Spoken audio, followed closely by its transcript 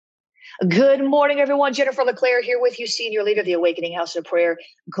Good morning, everyone. Jennifer LeClaire here with you, Senior Leader of the Awakening House of Prayer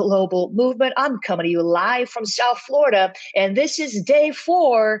Global Movement. I'm coming to you live from South Florida, and this is day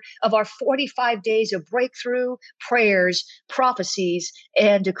 4 of our 45 days of breakthrough prayers, prophecies,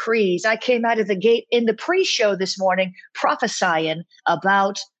 and decrees. I came out of the gate in the pre-show this morning prophesying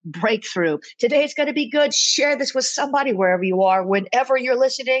about breakthrough. Today is going to be good. Share this with somebody wherever you are, whenever you're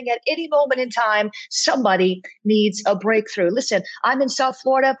listening, at any moment in time. Somebody needs a breakthrough. Listen, I'm in South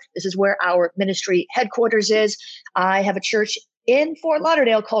Florida. This is where our ministry headquarters is. I have a church in Fort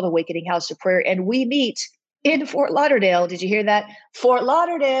Lauderdale called Awakening House of Prayer, and we meet in Fort Lauderdale. Did you hear that? Fort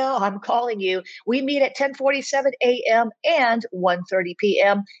Lauderdale, I'm calling you. We meet at 10:47 a.m. and 1:30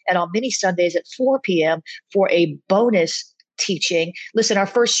 p.m. and on many Sundays at 4 p.m. for a bonus teaching. Listen, our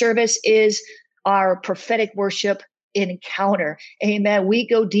first service is our prophetic worship encounter. Amen. We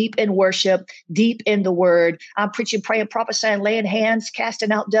go deep in worship, deep in the word. I'm preaching, praying, prophesying, laying hands,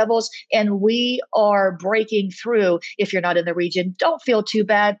 casting out devils, and we are breaking through. If you're not in the region, don't feel too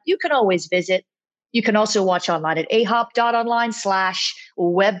bad. You can always visit. You can also watch online at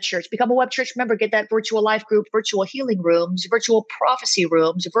ahop.online/webchurch. Become a web church member. Get that virtual life group, virtual healing rooms, virtual prophecy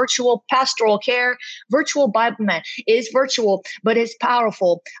rooms, virtual pastoral care, virtual Bible man is virtual, but it's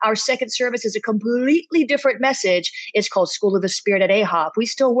powerful. Our second service is a completely different message. It's called School of the Spirit at AHOP. We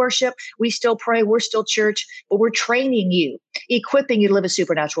still worship. We still pray. We're still church, but we're training you, equipping you to live a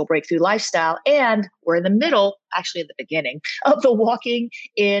supernatural breakthrough lifestyle. And we're in the middle, actually in the beginning, of the Walking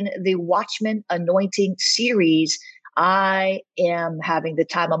in the Watchman Anointing series. I am having the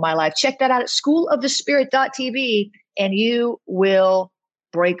time of my life. Check that out at schoolofthespirit.tv and you will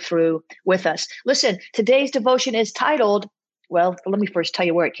break through with us. Listen, today's devotion is titled, well, let me first tell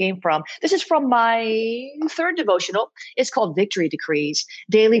you where it came from. This is from my third devotional. It's called Victory Decrees,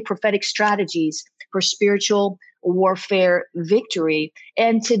 Daily Prophetic Strategies for Spiritual Warfare Victory.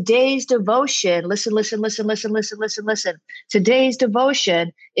 And today's devotion, listen. Today's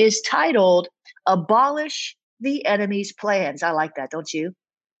devotion is titled, Abolish the Enemy's Plans. I like that, don't you?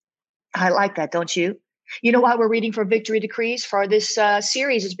 I like that, don't you? You know why we're reading for Victory Decrees for this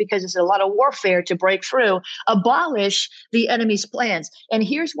series is because it's a lot of warfare to break through. Abolish the enemy's plans. And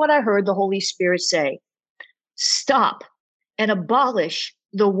here's what I heard the Holy Spirit say. Stop and abolish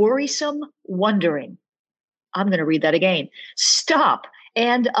the worrisome wondering. I'm going to read that again. Stop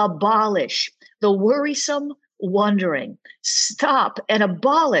and abolish the worrisome wondering. Stop and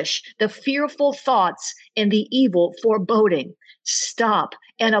abolish the fearful thoughts and the evil foreboding. Stop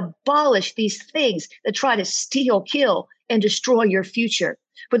and abolish these things that try to steal, kill, and destroy your future.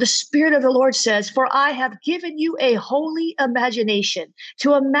 For the Spirit of the Lord says, for I have given you a holy imagination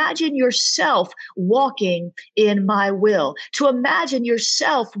to imagine yourself walking in my will, to imagine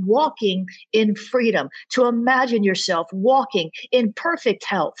yourself walking in freedom, to imagine yourself walking in perfect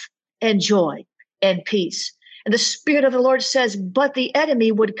health and joy and peace. And the Spirit of the Lord says, but the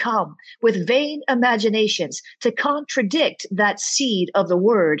enemy would come with vain imaginations to contradict that seed of the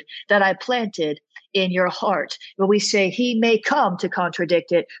word that I planted in your heart. But we say he may come to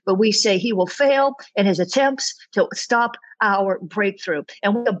contradict it, but we say he will fail in his attempts to stop our breakthrough.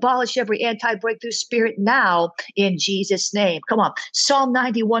 And we abolish every anti-breakthrough spirit now in Jesus' name. Come on. Psalm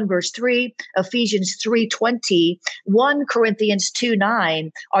 91 verse 3, Ephesians 3:20, 1 Corinthians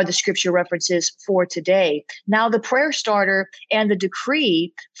 2:9 are the scripture references for today. Now the prayer starter and the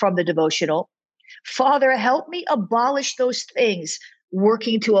decree from the devotional. Father, help me abolish those things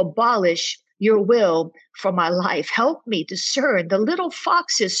working to abolish your will for my life. Help me discern the little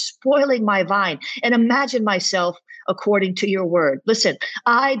foxes spoiling my vine and imagine myself according to your word. Listen,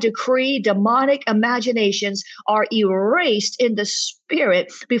 I decree demonic imaginations are erased in the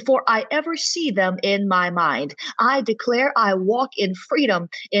spirit before I ever see them in my mind. I declare I walk in freedom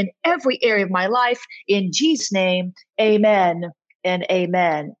in every area of my life. In Jesus' name, amen and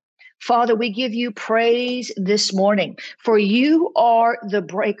amen. Father, we give you praise this morning, for you are the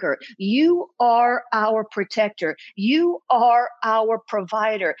breaker. You are our protector. You are our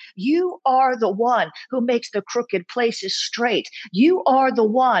provider. You are the one who makes the crooked places straight. You are the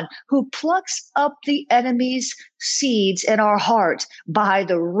one who plucks up the enemy's seeds in our heart by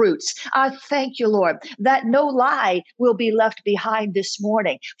the roots. I thank you, Lord, that no lie will be left behind this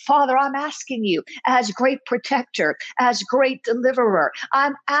morning. Father, I'm asking you as great protector, as great deliverer,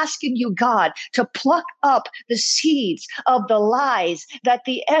 I'm asking you, God, to pluck up the seeds of the lies that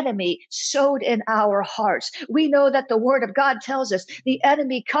the enemy sowed in our hearts. We know that the word of God tells us the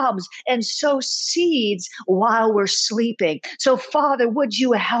enemy comes and sows seeds while we're sleeping. So, Father, would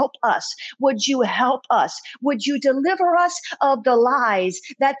you help us? Would you help us? Would you you deliver us of the lies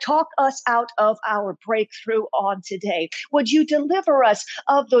that talk us out of our breakthrough on today? Would you deliver us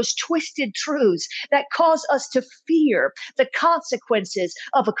of those twisted truths that cause us to fear the consequences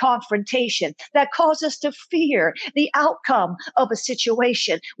of a confrontation, that cause us to fear the outcome of a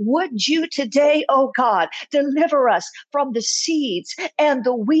situation? Would you today, oh God, deliver us from the seeds and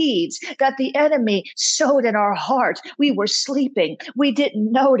the weeds that the enemy sowed in our heart? We were sleeping. We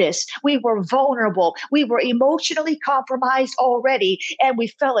didn't notice. We were vulnerable. We were emotionally compromised already, and we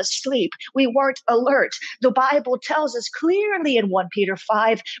fell asleep. We weren't alert. The Bible tells us clearly in 1 Peter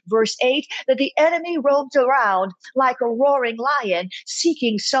 5, verse 8, that the enemy roams around like a roaring lion,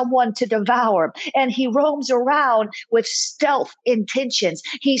 seeking someone to devour. And he roams around with stealth intentions.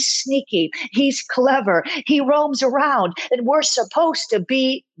 He's sneaky. He's clever. He roams around, and we're supposed to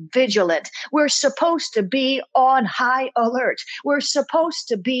be vigilant. We're supposed to be on high alert. We're supposed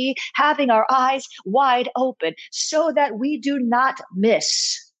to be having our eyes wide open so that we do not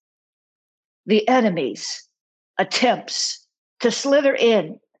miss the enemy's attempts to slither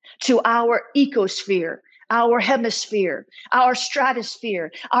in to our ecosphere, our hemisphere, our stratosphere,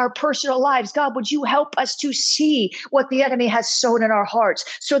 our personal lives. God, would you help us to see what the enemy has sown in our hearts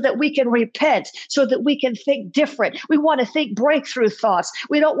so that we can repent, so that we can think different. We want to think breakthrough thoughts.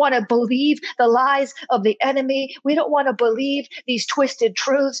 We don't want to believe the lies of the enemy. We don't want to believe these twisted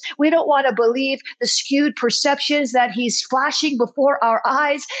truths. We don't want to believe the skewed perceptions that he's flashing before our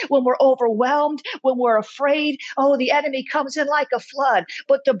eyes when we're overwhelmed, when we're afraid. Oh, the enemy comes in like a flood,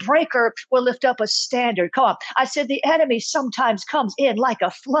 but the breaker will lift up a standard. I said the enemy sometimes comes in like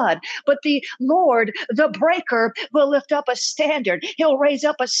a flood, but the Lord, the breaker, will lift up a standard. He'll raise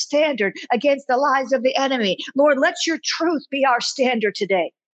up a standard against the lies of the enemy. Lord, let your truth be our standard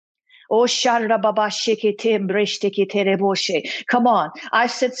today. Oh, come on. I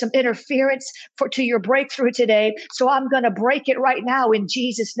sent some interference to your breakthrough today, so I'm going to break it right now in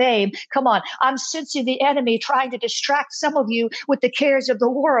Jesus' name. Come on. I'm sensing the enemy trying to distract some of you with the cares of the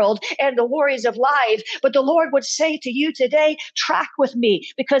world and the worries of life. But the Lord would say to you today, track with me,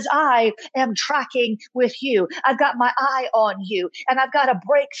 because I am tracking with you. I've got my eye on you, and I've got a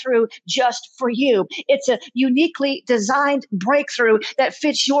breakthrough just for you. It's a uniquely designed breakthrough that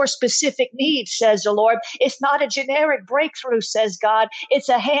fits your specific needs, says the Lord. It's not a generic breakthrough, says God. It's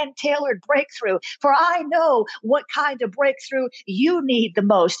a hand-tailored breakthrough. For I know what kind of breakthrough you need the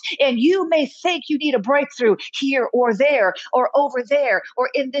most. And you may think you need a breakthrough here or there or over there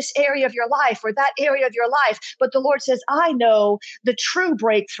or in this area of your life or that area of your life. But the Lord says, I know the true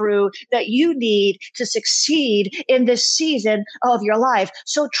breakthrough that you need to succeed in this season of your life.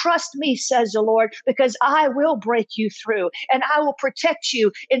 So trust me, says the Lord, because I will break you through, and I will protect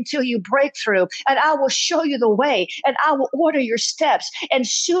you until you break through, and I will show you the way, and I will order your steps. And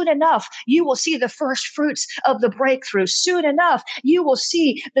soon enough, you will see the first fruits of the breakthrough. Soon enough, you will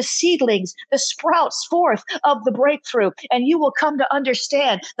see the seedlings, the sprouts forth of the breakthrough, and you will come to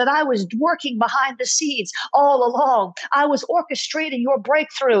understand that I was working behind the scenes all along. I was orchestrating your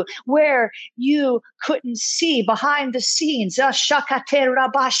breakthrough where you couldn't see behind the scenes. I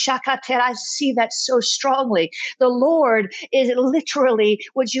see that so strongly. The Lord is literally,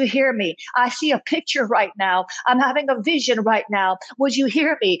 would you hear me? I see a picture right now. I'm having a vision right now. Would you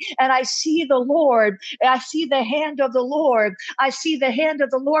hear me? And I see the Lord. I see the hand of the Lord. I see the hand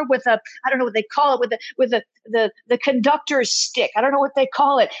of the Lord with a, I don't know what they call it, with the conductor's stick. I don't know what they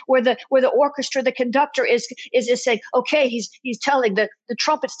call it, where the orchestra, the conductor is saying, okay, he's telling the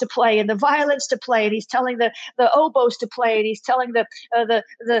trumpets to play and the violins to play, and he's telling the oboes to play, and he's telling the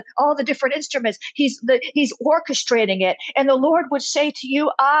all the different instruments. He's orchestrating it. And the Lord would say to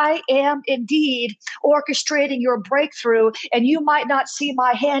you, I am indeed orchestrating your breakthrough, and you might not see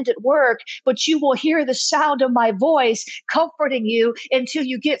my hand at work, but you will hear the sound of my voice comforting you until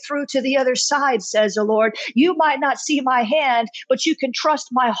you get through to the other side, says the Lord. You might not see my hand, but you can trust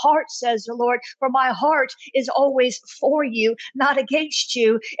my heart, says the Lord, for my heart is always for you, not against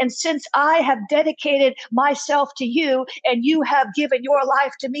you. And since I have dedicated myself to you and you have given your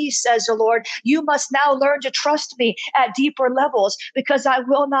life to me, says the Lord, you must now learn to trust me at deeper levels, because I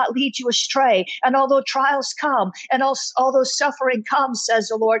will not lead you astray. And although trials come and although suffering comes, says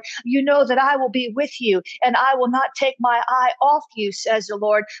the Lord, you know that I will be with you and I will not take my eye off you, says the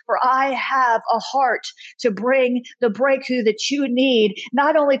Lord, for I have a heart to bring the breakthrough that you need,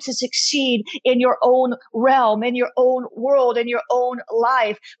 not only to succeed in your own realm, in your own world, in your own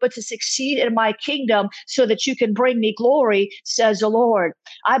life, but to succeed in my kingdom so that you can bring me glory, says the Lord.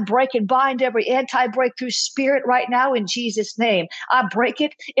 I break and bind every anti-breakthrough spirit right now in Jesus' name. I break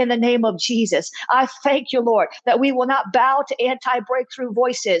it in the name of Jesus. I thank you, Lord, that we will not bow to anti-breakthrough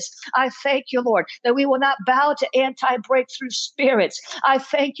voices. I thank you, Lord, that we will not bow to anti-breakthrough spirits. I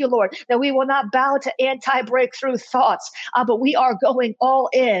thank you, Lord, that we will not bow to anti-breakthrough thoughts, but we are going all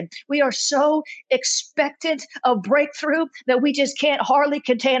in. We are so expectant of breakthrough that we just can't hardly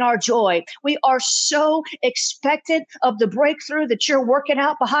contain our joy. We are so expectant of the breakthrough that you're working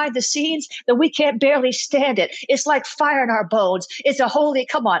out behind the scenes that we can't barely stand it. It's like fire in our bones. It's a holy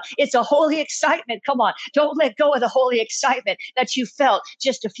excitement. Come on. Don't let go of the holy excitement that you felt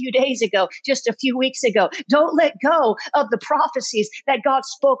just a few days ago, just a few weeks ago. Don't let go of the prophecies that God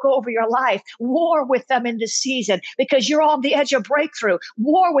spoke over your life. War with them in this season because you're on the edge of breakthrough.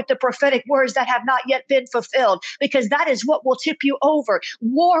 War with the prophetic words that have not yet been fulfilled because that is what will tip you over.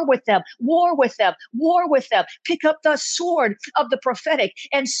 War with them, war with them, war with them. Pick up the sword of the prophetic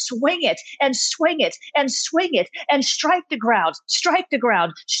and swing it and swing it and swing it and strike the ground, strike the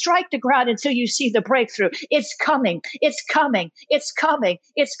ground, strike the ground until you see the breakthrough. It's coming, it's coming, it's coming,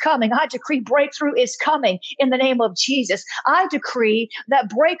 it's coming. I decree breakthrough is coming in the name of Jesus. I decree that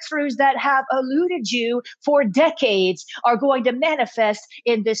breakthroughs that have eluded you for decades are going to manifest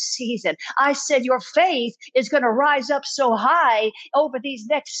in this season. I said your faith is going to rise up so high over these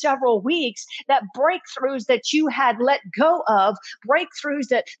next several weeks that breakthroughs that you had let go of, breakthroughs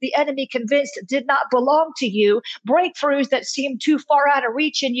that the enemy convinced did not belong to you, breakthroughs that seemed too far out of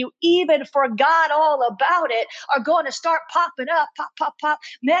reach and you even forgot all about it, are going to start popping up, pop, pop, pop,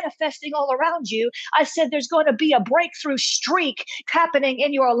 manifesting all around you. I said there's going to be a breakthrough streak happening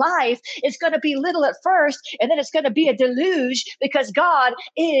in your life. It's going to be little at first, and then it's going to be a deluge because God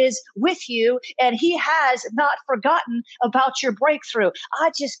is with you and he has not forgotten about your breakthrough.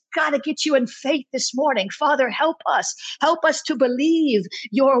 I just got to get you in faith this morning. Father, help us. Help us to believe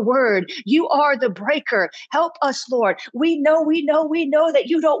your word. You are the breaker. Help us, Lord. We know that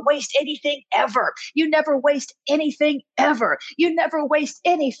you don't waste anything ever. You never waste anything ever. You never waste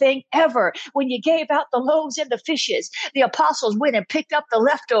anything ever. When you gave out the loaves and the fishes, the apostles went and picked up the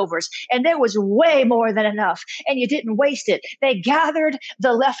leftovers, and there was way more than enough, and you didn't waste it. They gathered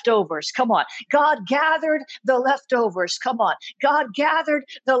the leftovers. Come on. God gathered the leftovers. Come on. God gathered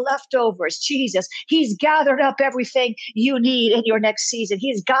the leftovers. Jesus, he's gathered up everything you need in your next season.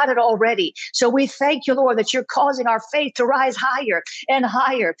 He's got it already. So we thank you, Lord, that you're causing our faith to rise higher and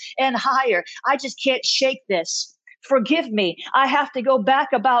higher and higher. I just can't shake this. Forgive me. I have to go back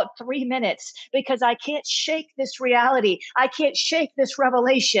about 3 minutes because I can't shake this reality. I can't shake this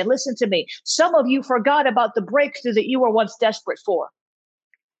revelation. Listen to me. Some of you forgot about the breakthrough that you were once desperate for.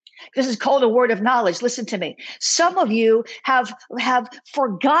 This is called a word of knowledge. Listen to me. Some of you have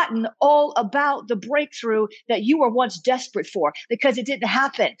forgotten all about the breakthrough that you were once desperate for because it didn't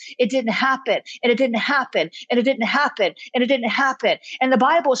happen. It didn't happen. And it didn't happen. And it didn't happen. And it didn't happen. And the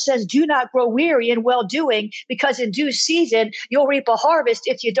Bible says, do not grow weary in well doing because in due season, you'll reap a harvest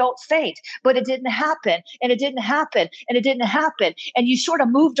if you don't faint. But it didn't happen. And it didn't happen. And it didn't happen. And you sort of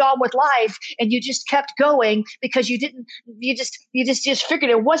moved on with life and you just kept going because you just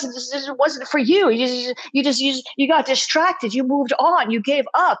figured it wasn't for you. You got distracted. You moved on. You gave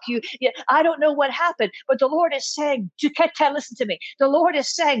up. I don't know what happened, but the Lord is saying, listen to me. The Lord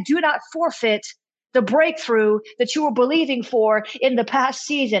is saying, do not forfeit the breakthrough that you were believing for in the past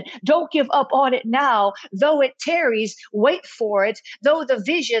season. Don't give up on it now. Though it tarries, wait for it. Though the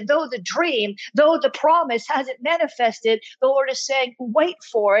vision, though the dream, though the promise hasn't manifested, the Lord is saying, wait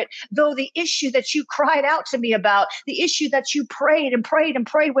for it. Though the issue that you cried out to me about, the issue that you prayed and prayed and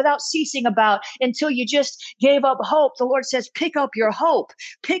prayed without ceasing about until you just gave up hope, the Lord says, pick up your hope.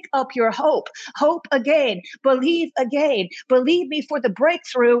 Pick up your hope. Hope again. Believe again. Believe me for the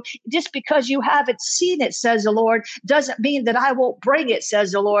breakthrough. Just because you haven't seen it, says the Lord, doesn't mean that I won't bring it,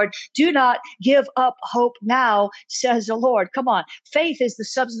 says the Lord. Do not give up hope now, says the Lord. Come on. Faith is the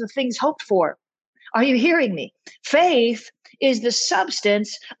substance of things hoped for. Are you hearing me? Faith is the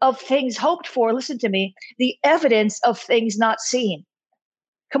substance of things hoped for. Listen to me. The evidence of things not seen.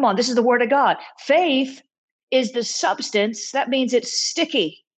 Come on. This is the word of God. Faith is the substance. That means it's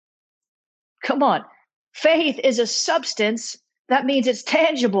sticky. Come on. Faith is a substance. That means it's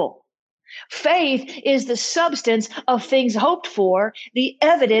tangible. Faith is the substance of things hoped for, the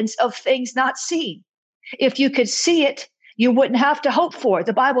evidence of things not seen. If you could see it, you wouldn't have to hope for it.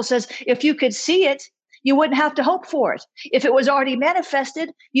 The Bible says if you could see it, you wouldn't have to hope for it. If it was already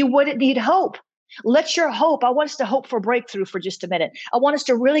manifested, you wouldn't need hope. Let your hope, I want us to hope for breakthrough for just a minute. I want us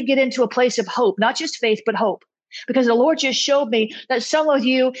to really get into a place of hope, not just faith, but hope. Because the Lord just showed me that some of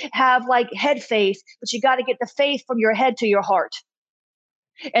you have like head faith, but you got to get the faith from your head to your heart.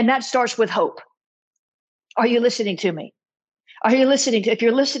 And that starts with hope. Are you listening to me? Are you listening? If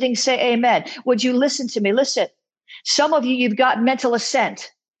you're listening, say amen. Would you listen to me? Listen. Some of you, you've got mental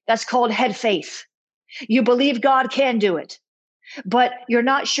assent. That's called head faith. You believe God can do it, but you're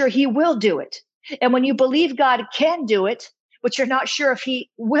not sure he will do it. And when you believe God can do it, but you're not sure if he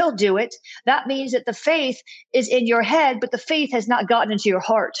will do it, that means that the faith is in your head, but the faith has not gotten into your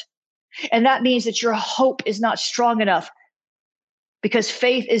heart. And that means that your hope is not strong enough, because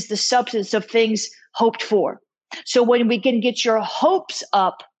faith is the substance of things hoped for. So when we can get your hopes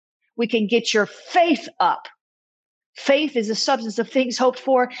up, we can get your faith up. Faith is the substance of things hoped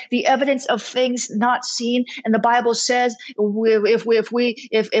for, the evidence of things not seen. And the Bible says, if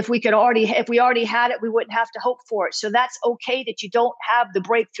we already had it, we wouldn't have to hope for it. So that's okay that you don't have the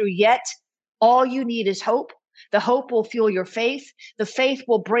breakthrough yet. All you need is hope. The hope will fuel your faith. The faith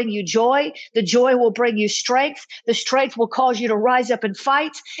will bring you joy. The joy will bring you strength. The strength will cause you to rise up and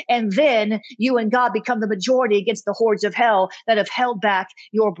fight. And then you and God become the majority against the hordes of hell that have held back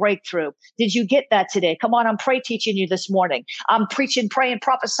your breakthrough. Did you get that today? Come on, I'm teaching you this morning. I'm preaching, praying,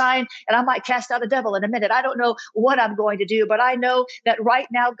 prophesying, and I might cast out a devil in a minute. I don't know what I'm going to do, but I know that right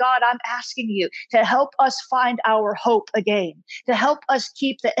now, God, I'm asking you to help us find our hope again, to help us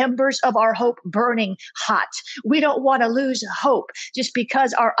keep the embers of our hope burning hot. We don't want to lose hope just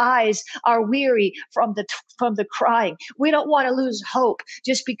because our eyes are weary from the crying. We don't want to lose hope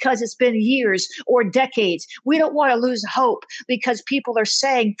just because it's been years or decades. We don't want to lose hope because people are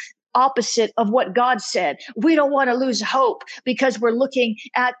saying opposite of what God said. We don't want to lose hope because we're looking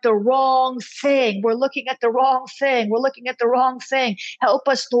at the wrong thing. We're looking at the wrong thing. We're looking at the wrong thing. Help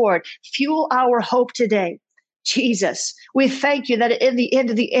us, Lord. Fuel our hope today. Jesus, we thank you that in the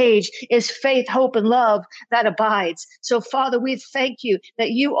end of the age is faith, hope, and love that abides. So, Father, we thank you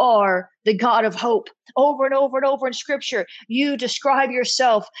that you are the God of hope. Over and over and over in Scripture, you describe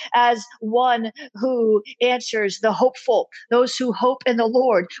yourself as one who answers the hopeful. Those who hope in the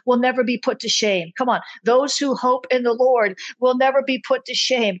Lord will never be put to shame. Come on. Those who hope in the Lord will never be put to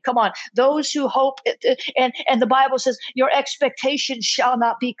shame. Come on. Those who hope, and the Bible says, your expectation shall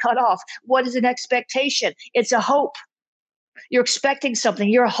not be cut off. What is an expectation? It's a hope. You're expecting something.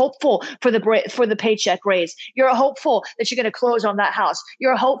 You're hopeful for the paycheck raise. You're hopeful that you're going to close on that house.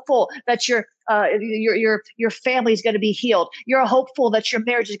 You're hopeful that your family is going to be healed. You're hopeful that your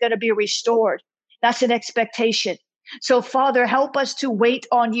marriage is going to be restored. That's an expectation. So, Father, help us to wait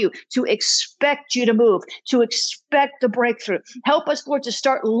on you, to expect you to move, to expect the breakthrough. Help us, Lord, to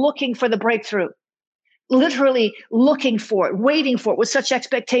start looking for the breakthrough, literally looking for it, waiting for it with such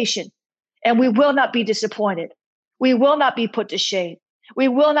expectation. And we will not be disappointed. We will not be put to shame. We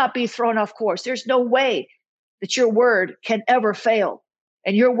will not be thrown off course. There's no way that your word can ever fail.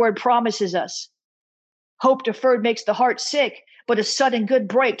 And your word promises us. Hope deferred makes the heart sick, but a sudden good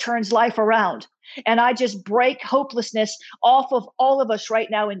break turns life around. And I just break hopelessness off of all of us right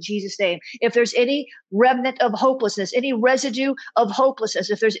now in Jesus' name. If there's any remnant of hopelessness, any residue of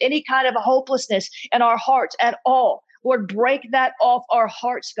hopelessness, if there's any kind of a hopelessness in our hearts at all, Lord, break that off our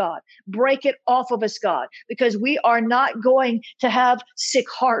hearts, God. Break it off of us, God, because we are not going to have sick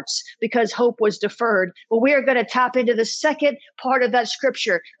hearts because hope was deferred. But we are going to tap into the second part of that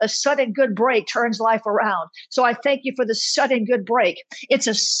scripture. A sudden good break turns life around. So I thank you for the sudden good break. It's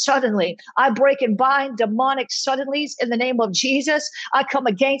a suddenly. I break and bind demonic suddenlies in the name of Jesus. I come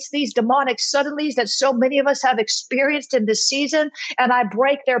against these demonic suddenlies that so many of us have experienced in this season, and I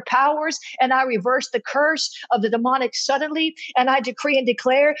break their powers, and I reverse the curse of the demonic suddenly, and I decree and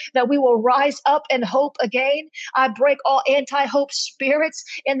declare that we will rise up in hope again. I break all anti-hope spirits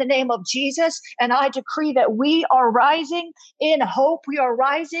in the name of Jesus, and I decree that we are rising in hope, we are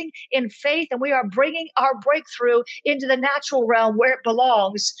rising in faith, and we are bringing our breakthrough into the natural realm where it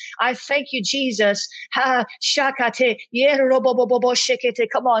belongs. I thank you, Jesus. Come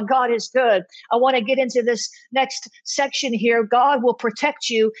on, God is good. I want to get into this next section here. God will protect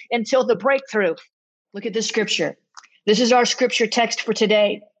you until the breakthrough. Look at this scripture. This is our scripture text for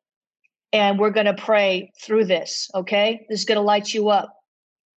today, and we're going to pray through this, okay? This is going to light you up.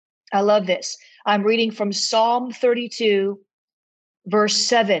 I love this. I'm reading from Psalm 32, verse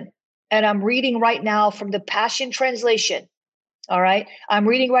 7, and I'm reading right now from the Passion Translation, all right? I'm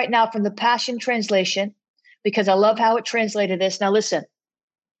reading right now from the Passion Translation because I love how it translated this. Now listen,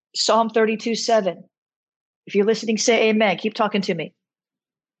 Psalm 32, 7. If you're listening, say amen. Keep talking to me.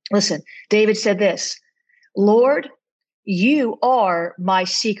 Listen, David said this, Lord, you are my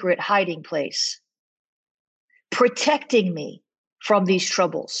secret hiding place, protecting me from these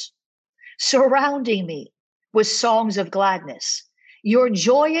troubles, surrounding me with songs of gladness. Your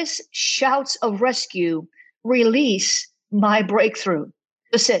joyous shouts of rescue release my breakthrough.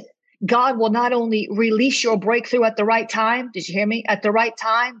 Listen, God will not only release your breakthrough at the right time. Did you hear me? At the right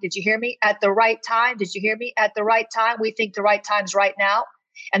time. Did you hear me? At the right time. Did you hear me? At the right time. We think the right time's right now.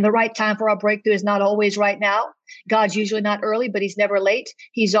 And the right time for our breakthrough is not always right now. God's usually not early, but he's never late.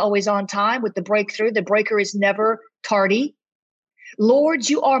 He's always on time with the breakthrough. The breaker is never tardy. Lord,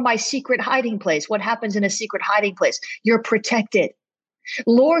 you are my secret hiding place. What happens in a secret hiding place? You're protected.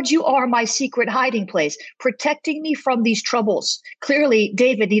 Lord, you are my secret hiding place, protecting me from these troubles. Clearly,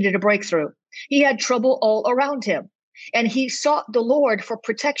 David needed a breakthrough. He had trouble all around him, and he sought the Lord for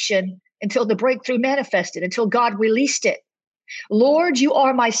protection until the breakthrough manifested, until God released it. Lord, you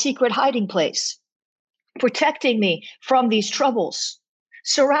are my secret hiding place, protecting me from these troubles,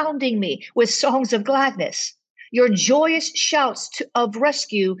 surrounding me with songs of gladness. Your joyous shouts of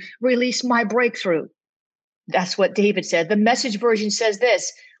rescue release my breakthrough. That's what David said. The Message version says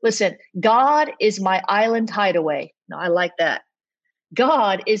this. Listen, God is my island hideaway. Now, I like that.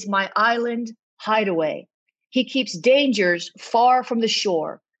 God is my island hideaway. He keeps dangers far from the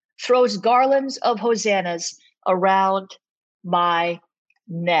shore, throws garlands of hosannas around my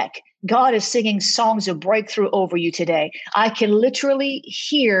neck. God is singing songs of breakthrough over you today. I can literally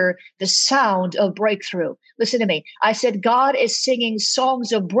hear the sound of breakthrough. Listen to me. I said, God is singing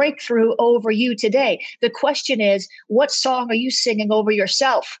songs of breakthrough over you today. The question is, what song are you singing over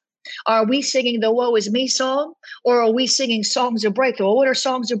yourself? Are we singing the woe is me song, or are we singing songs of breakthrough? Well, what are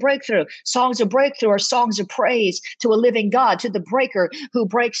songs of breakthrough? Songs of breakthrough are songs of praise to a living God, to the breaker who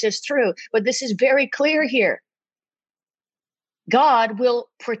breaks us through. But this is very clear here. God will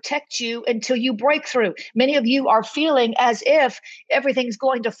protect you until you break through. Many of you are feeling as if everything's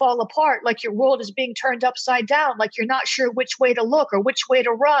going to fall apart, like your world is being turned upside down, like you're not sure which way to look or which way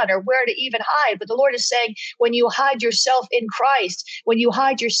to run or where to even hide. But the Lord is saying, when you hide yourself in Christ, when you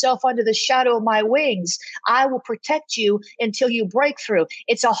hide yourself under the shadow of my wings, I will protect you until you break through.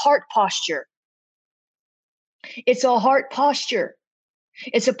 It's a heart posture. It's a heart posture.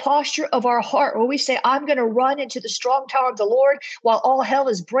 It's a posture of our heart where we say, I'm going to run into the strong tower of the Lord while all hell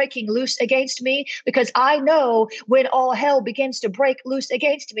is breaking loose against me, because I know when all hell begins to break loose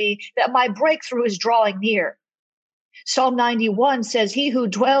against me, that my breakthrough is drawing near. Psalm 91 says, he who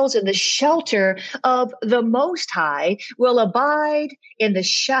dwells in the shelter of the Most High will abide in the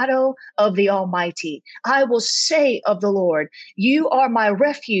shadow of the Almighty. I will say of the Lord, you are my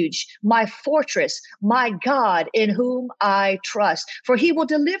refuge, my fortress, my God in whom I trust. For he will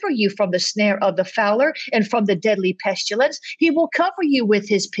deliver you from the snare of the fowler and from the deadly pestilence. He will cover you with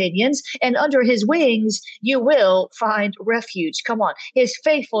his pinions, and under his wings you will find refuge. Come on. His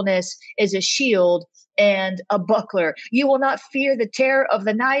faithfulness is a shield and a buckler. You will not fear the terror of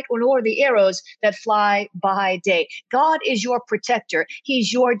the night, nor the arrows that fly by day. God is your protector.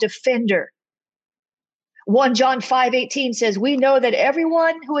 He's your defender. 1 John 5:18 says, we know that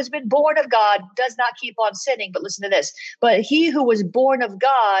everyone who has been born of God does not keep on sinning. But listen to this. But he who was born of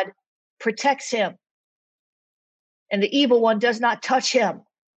God protects him, and the evil one does not touch him.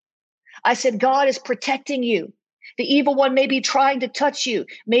 I said, God is protecting you. The evil one may be trying to touch you.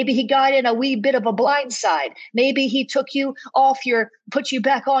 Maybe he got in a wee bit of a blind side. Maybe he took you put you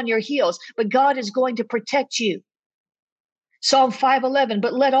back on your heels, but God is going to protect you. Psalm 5:11,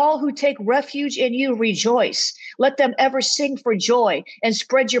 but let all who take refuge in you rejoice. Let them ever sing for joy and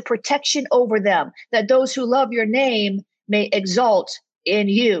spread your protection over them, that those who love your name may exalt in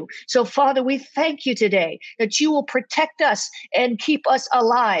you. So, Father, we thank you today that you will protect us and keep us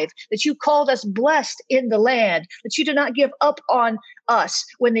alive, that you called us blessed in the land, that you do not give up on us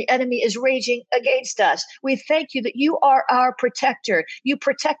when the enemy is raging against us. We thank you that you are our protector. You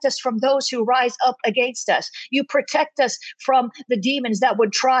protect us from those who rise up against us. You protect us from the demons that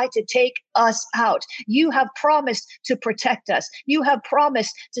would try to take us out. You have promised to protect us. You have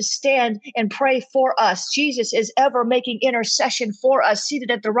promised to stand and pray for us. Jesus is ever making intercession for us,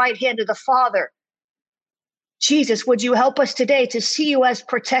 seated at the right hand of the Father. Jesus, would you help us today to see you as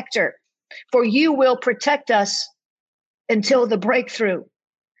protector? For you will protect us until the breakthrough.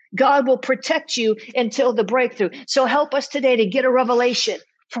 God will protect you until the breakthrough. So help us today to get a revelation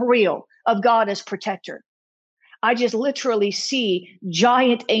for real of God as protector. I just literally see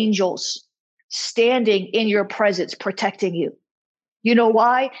giant angels standing in your presence, protecting you. You know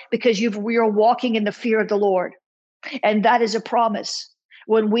why? Because you're walking in the fear of the Lord. And that is a promise.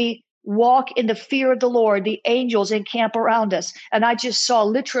 When we walk in the fear of the Lord, the angels encamp around us. And I just saw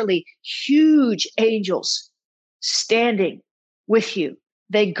literally huge angels standing with you.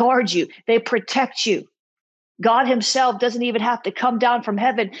 They guard you. They protect you. God himself doesn't even have to come down from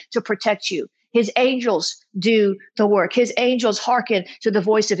heaven to protect you. His angels do the work. His angels hearken to the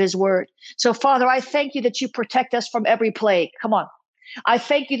voice of his word. So, Father, I thank you that you protect us from every plague. Come on. I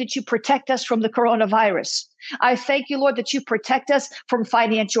thank you that you protect us from the coronavirus. I thank you, Lord, that you protect us from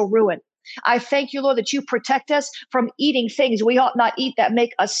financial ruin. I thank you, Lord, that you protect us from eating things we ought not eat that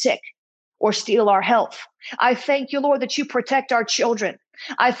make us sick or steal our health. I thank you, Lord, that you protect our children.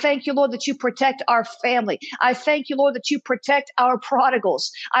 I thank you, Lord, that you protect our family. I thank you, Lord, that you protect our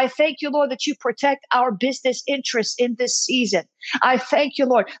prodigals. I thank you, Lord, that you protect our business interests in this season. I thank you,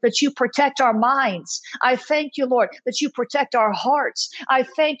 Lord, that you protect our minds. I thank you, Lord, that you protect our hearts. I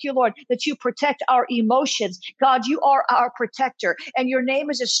thank you, Lord, that you protect our emotions. God, you are our protector, and your name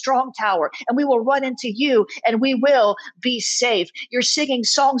is a strong tower, and we will run into you, and we will be safe. You're singing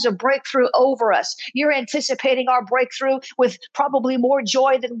songs of breakthrough over us. You're anticipating our breakthrough with probably more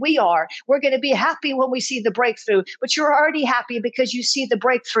joy than we are. We're going to be happy when we see the breakthrough, but you're already happy because you see the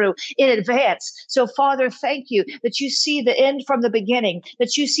breakthrough in advance. So, Father, thank you that you see the end from the beginning,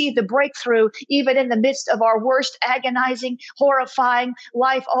 that you see the breakthrough even in the midst of our worst, agonizing, horrifying,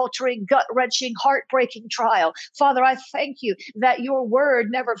 life-altering, gut-wrenching, heartbreaking trial. Father, I thank you that your word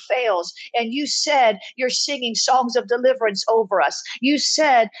never fails, and you said you're singing songs of deliverance over us. You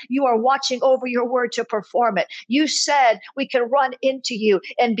said you are watching over your word to perform it. You said we can run into you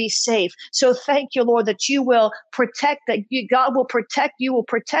and be safe. So thank you, Lord, that you will protect, that God will protect, you will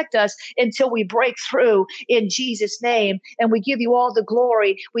protect us until we break through in Jesus' name. And we give you all the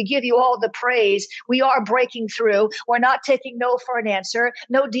glory. We give you all the praise. We are breaking through. We're not taking no for an answer.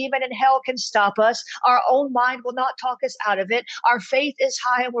 No demon in hell can stop us. Our own mind will not talk us out of it. Our faith is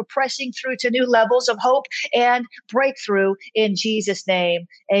high, and we're pressing through to new levels of hope and breakthrough in Jesus' name.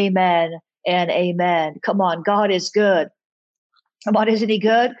 Amen and amen. Come on, God is good. Come on, isn't he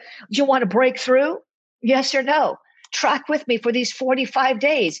good? Do you want to break through? Yes or no? Track with me for these 45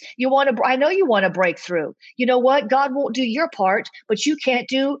 days. I know you want to break through. You know what? God won't do your part, but you can't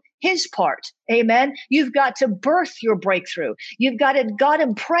do his part. Amen. You've got to birth your breakthrough. God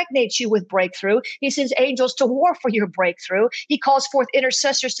impregnates you with breakthrough. He sends angels to war for your breakthrough. He calls forth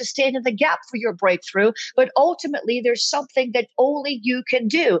intercessors to stand in the gap for your breakthrough. But ultimately, there's something that only you can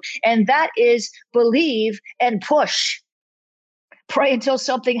do, and that is believe and push. Pray until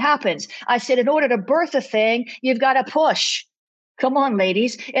something happens. I said, in order to birth a thing, you've got to push. Come on,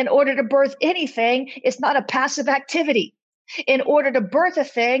 ladies. In order to birth anything, it's not a passive activity. In order to birth a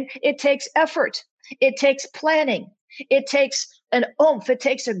thing, it takes effort. It takes planning. It takes an oomph. It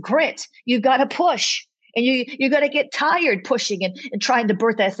takes a grit. You've got to push. And you got to get tired pushing and trying to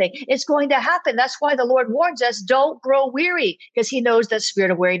birth that thing. It's going to happen. That's why the Lord warns us, don't grow weary, because he knows that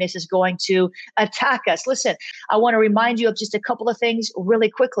spirit of weariness is going to attack us. Listen, I want to remind you of just a couple of things really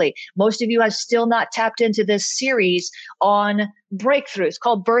quickly. Most of you have still not tapped into this series on breakthrough. It's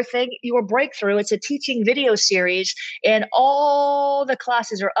called Birthing Your Breakthrough. It's a teaching video series, and all the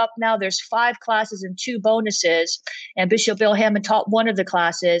classes are up now. There's 5 classes and 2 bonuses, and Bishop Bill Hammond taught one of the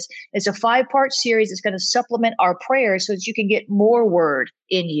classes. It's a 5-part series. It's going to supplement our prayers so that you can get more word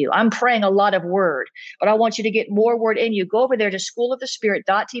in you. I'm praying a lot of word, but I want you to get more word in you. Go over there to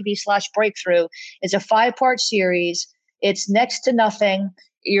schoolofthespirit.tv/breakthrough. It's a 5-part series. It's next to nothing.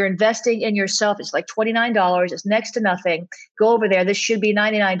 You're investing in yourself. It's like $29. It's next to nothing. Go over there. This should be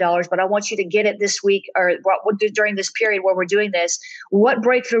 $99, but I want you to get it this week or during this period where we're doing this. What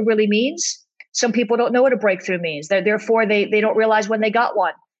breakthrough really means? Some people don't know what a breakthrough means. Therefore, they don't realize when they got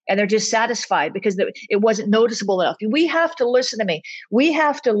one. And they're just satisfied because it wasn't noticeable enough. We have to listen to me. We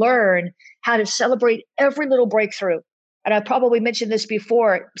have to learn how to celebrate every little breakthrough. And I probably mentioned this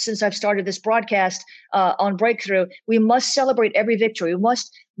before since I've started this broadcast on breakthrough. We must celebrate every victory. We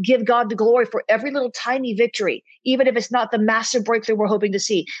must give God the glory for every little tiny victory, even if it's not the massive breakthrough we're hoping to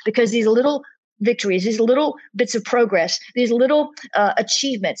see, because these little victories, these little bits of progress, these little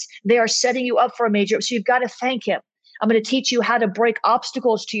achievements, they are setting you up for a major. So you've got to thank him. I'm going to teach you how to break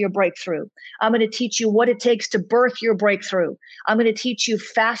obstacles to your breakthrough. I'm going to teach you what it takes to birth your breakthrough. I'm going to teach you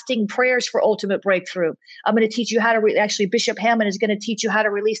fasting prayers for ultimate breakthrough. I'm going to teach you how to actually, Bishop Hammond is going to teach you how to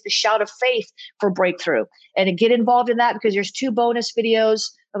release the shout of faith for breakthrough. And to get involved in that, because there's 2 bonus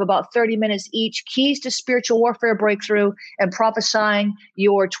videos of about 30 minutes each, keys to spiritual warfare breakthrough and prophesying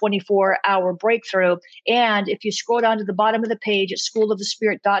your 24-hour breakthrough. And if you scroll down to the bottom of the page at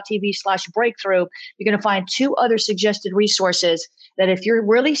schoolofthespirit.tv/breakthrough, you're going to find 2 other suggested resources that if you're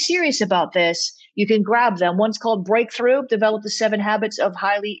really serious about this, you can grab them. One's called Breakthrough, Develop the 7 Habits of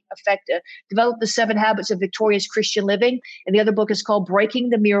Victorious Christian Living. And the other book is called Breaking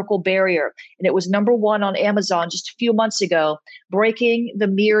the Miracle Barrier. And it was #1 on Amazon just a few months ago, Breaking the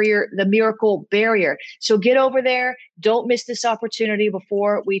Miracle Barrier. So get over there, Don't miss this opportunity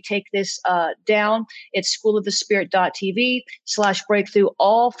before we take this down. It's schoolofthespirit.tv/breakthrough.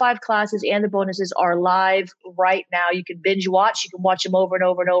 All 5 classes and the bonuses are live right now. You can binge watch. You can watch them over and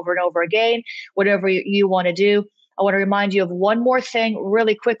over and over and over again, whatever you want to do. I want to remind you of one more thing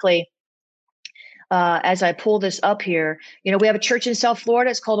really quickly. As I pull this up here, we have a church in South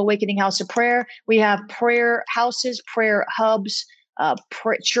Florida. It's called Awakening House of Prayer. We have prayer houses, prayer hubs,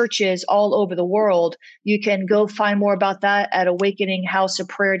 churches all over the world. You can go find more about that at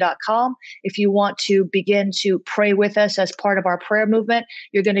awakeninghouseofprayer.com. If you want to begin to pray with us as part of our prayer movement,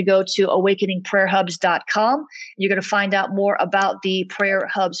 you're going to go to awakeningprayerhubs.com. You're going to find out more about the Prayer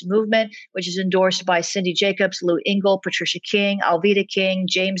Hubs movement, which is endorsed by Cindy Jacobs, Lou Engle, Patricia King, Alveda King,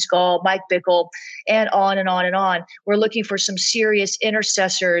 James Gall, Mike Bickle, and on and on and on. We're looking for some serious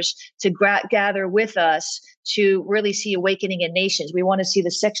intercessors to gather with us to really see awakening in nations. We want to see the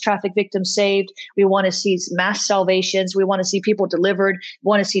sex traffic victims saved. We want to see mass salvations. We want to see people delivered. We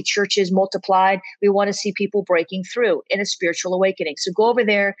want to see churches multiplied. We want to see people breaking through in a spiritual awakening. So go over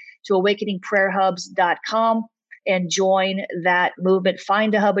there to awakeningprayerhubs.com and join that movement.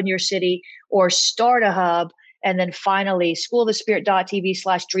 Find a hub in your city or start a hub. And then finally,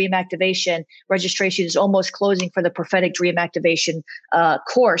 schoolofthespirit.tv/dream activation. Registration is almost closing for the prophetic dream activation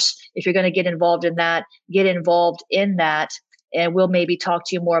course. If you're going to get involved in that, get involved in that. And we'll maybe talk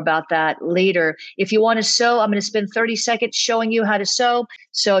to you more about that later. If you want to sow, I'm going to spend 30 seconds showing you how to sow.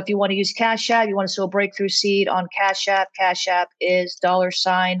 So if you want to use Cash App, you want to sow a breakthrough seed on Cash App. Cash App is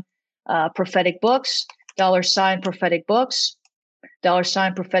 $ prophetic books, $ prophetic books,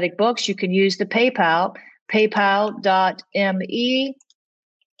 $ prophetic books. You can use the PayPal.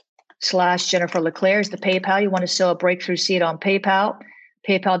 PayPal.me/Jennifer LeClaire is the PayPal. You want to sow a breakthrough seed on PayPal.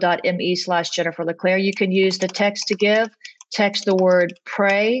 PayPal.me/Jennifer LeClaire. You can use the text to give. Text the word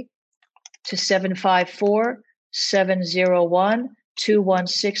pray to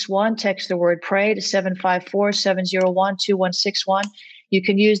 754-701-2161. Text the word pray to 754-701-2161. You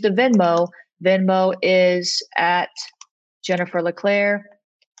can use the Venmo. Venmo is at Jennifer LeClaire.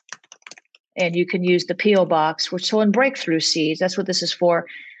 And you can use the P.O. Box. We're sowing breakthrough seeds. That's what this is for.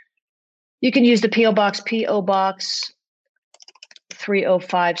 You can use the P.O. Box, P.O. Box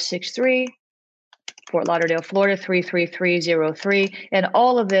 30563, Fort Lauderdale, Florida 33303. And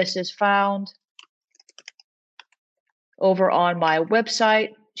all of this is found over on my website,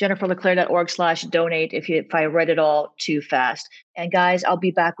 jenniferleclaire.org/donate if I read it all too fast. And guys, I'll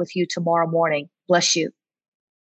be back with you tomorrow morning. Bless you.